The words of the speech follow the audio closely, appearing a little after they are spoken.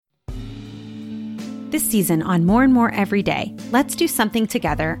This season on More and More Every Day, let's do something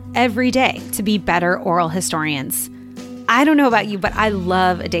together every day to be better oral historians. I don't know about you, but I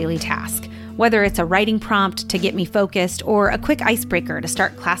love a daily task, whether it's a writing prompt to get me focused or a quick icebreaker to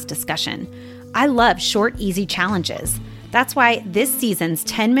start class discussion. I love short, easy challenges. That's why this season's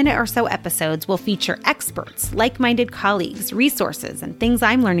 10-minute or so episodes will feature experts, like-minded colleagues, resources, and things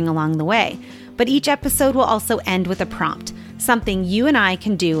I'm learning along the way. But each episode will also end with a prompt, something you and I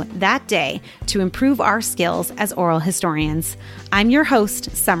can do that day to improve our skills as oral historians. I'm your host,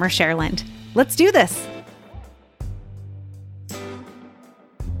 Summer Sherland. Let's do this.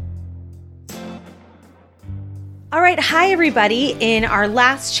 All right, hi everybody. In our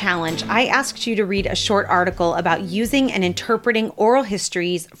last challenge, I asked you to read a short article about using and interpreting oral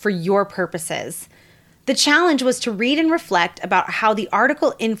histories for your purposes. The challenge was to read and reflect about how the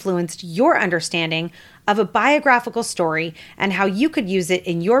article influenced your understanding of a biographical story and how you could use it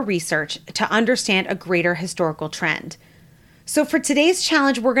in your research to understand a greater historical trend. So for today's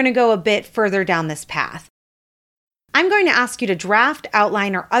challenge, we're going to go a bit further down this path. I'm going to ask you to draft,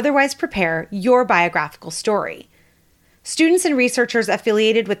 outline, or otherwise prepare your biographical story. Students and researchers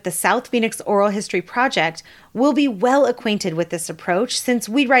affiliated with the South Phoenix Oral History Project will be well acquainted with this approach since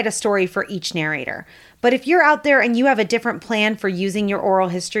we write a story for each narrator. But if you're out there and you have a different plan for using your oral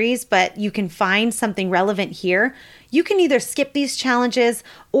histories, but you can find something relevant here, you can either skip these challenges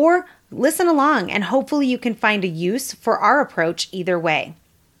or listen along and hopefully you can find a use for our approach either way.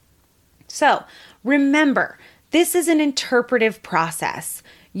 So remember, this is an interpretive process.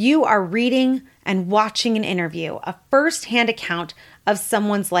 You are reading and watching an interview, a first-hand account of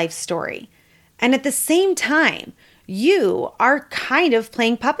someone's life story. And at the same time, you are kind of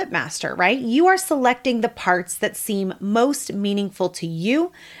playing puppet master, right? You are selecting the parts that seem most meaningful to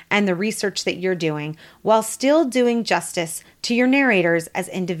you and the research that you're doing, while still doing justice to your narrators as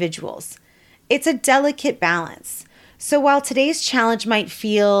individuals. It's a delicate balance. So while today's challenge might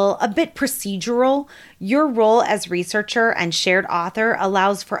feel a bit procedural, your role as researcher and shared author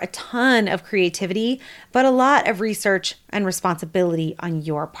allows for a ton of creativity, but a lot of research and responsibility on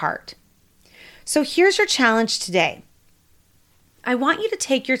your part. So here's your challenge today. I want you to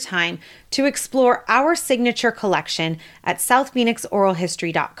take your time to explore our signature collection at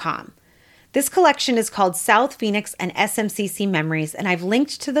southphoenixoralhistory.com. This collection is called South Phoenix and SMCC Memories, and I've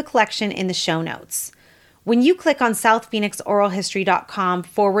linked to the collection in the show notes. When you click on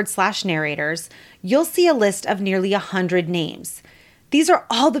southphoenixoralhistory.com/narrators, you'll see a list of nearly 100 names. These are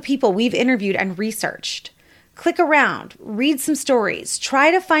all the people we've interviewed and researched. Click around, read some stories,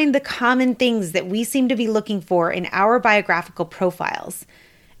 try to find the common things that we seem to be looking for in our biographical profiles.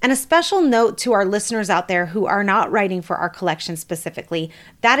 And a special note to our listeners out there who are not writing for our collection specifically,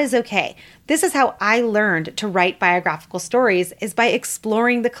 that is okay. This is how I learned to write biographical stories, is by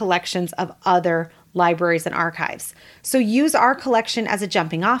exploring the collections of other libraries and archives. So use our collection as a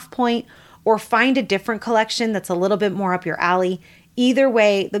jumping off point or find a different collection that's a little bit more up your alley. Either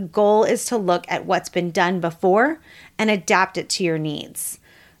way, the goal is to look at what's been done before and adapt it to your needs.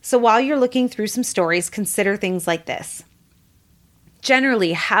 So while you're looking through some stories, consider things like this.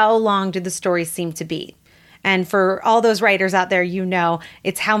 Generally, how long do the stories seem to be? And for all those writers out there, you know,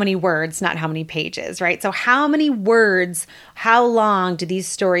 it's how many words, not how many pages, right? So how many words, how long do these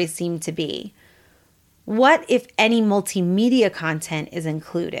stories seem to be? What, if any, multimedia content is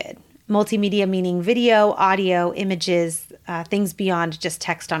included? Multimedia meaning video, audio, images, things beyond just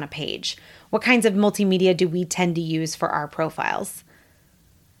text on a page. What kinds of multimedia do we tend to use for our profiles?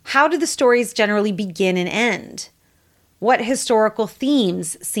 How do the stories generally begin and end? What historical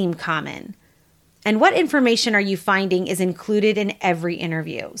themes seem common? And what information are you finding is included in every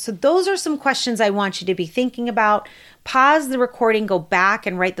interview? So those are some questions I want you to be thinking about. Pause the recording, go back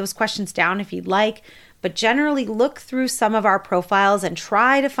and write those questions down if you'd like. But generally look through some of our profiles and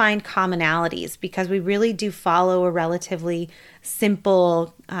try to find commonalities because we really do follow a relatively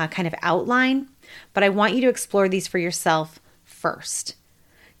simple kind of outline. But I want you to explore these for yourself first.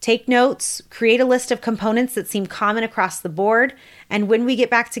 Take notes, create a list of components that seem common across the board, and when we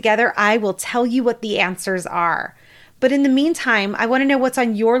get back together, I will tell you what the answers are. But in the meantime, I want to know what's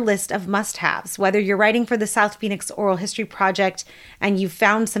on your list of must-haves, whether you're writing for the South Phoenix Oral History Project and you've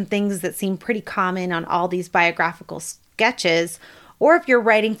found some things that seem pretty common on all these biographical sketches, or if you're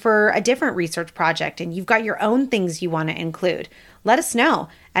writing for a different research project and you've got your own things you want to include. Let us know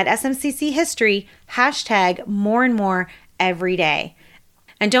at SMCC History, #MoreAndMoreEveryday.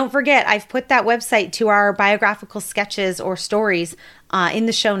 And don't forget, I've put that website to our biographical sketches or stories in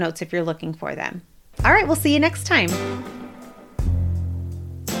the show notes if you're looking for them. All right, we'll see you next time.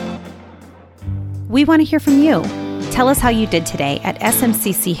 We want to hear from you. Tell us how you did today at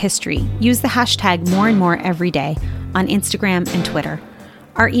SMCC History. Use the hashtag #MoreAndMoreEveryday on Instagram and Twitter.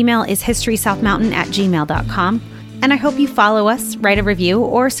 Our email is historysouthmountain@gmail.com, and I hope you follow us, write a review,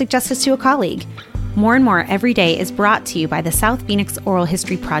 or suggest us to a colleague. More and More Every Day is brought to you by the South Phoenix Oral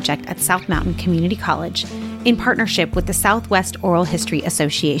History Project at South Mountain Community College in partnership with the Southwest Oral History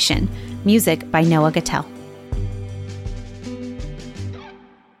Association. Music by Noah Gattel.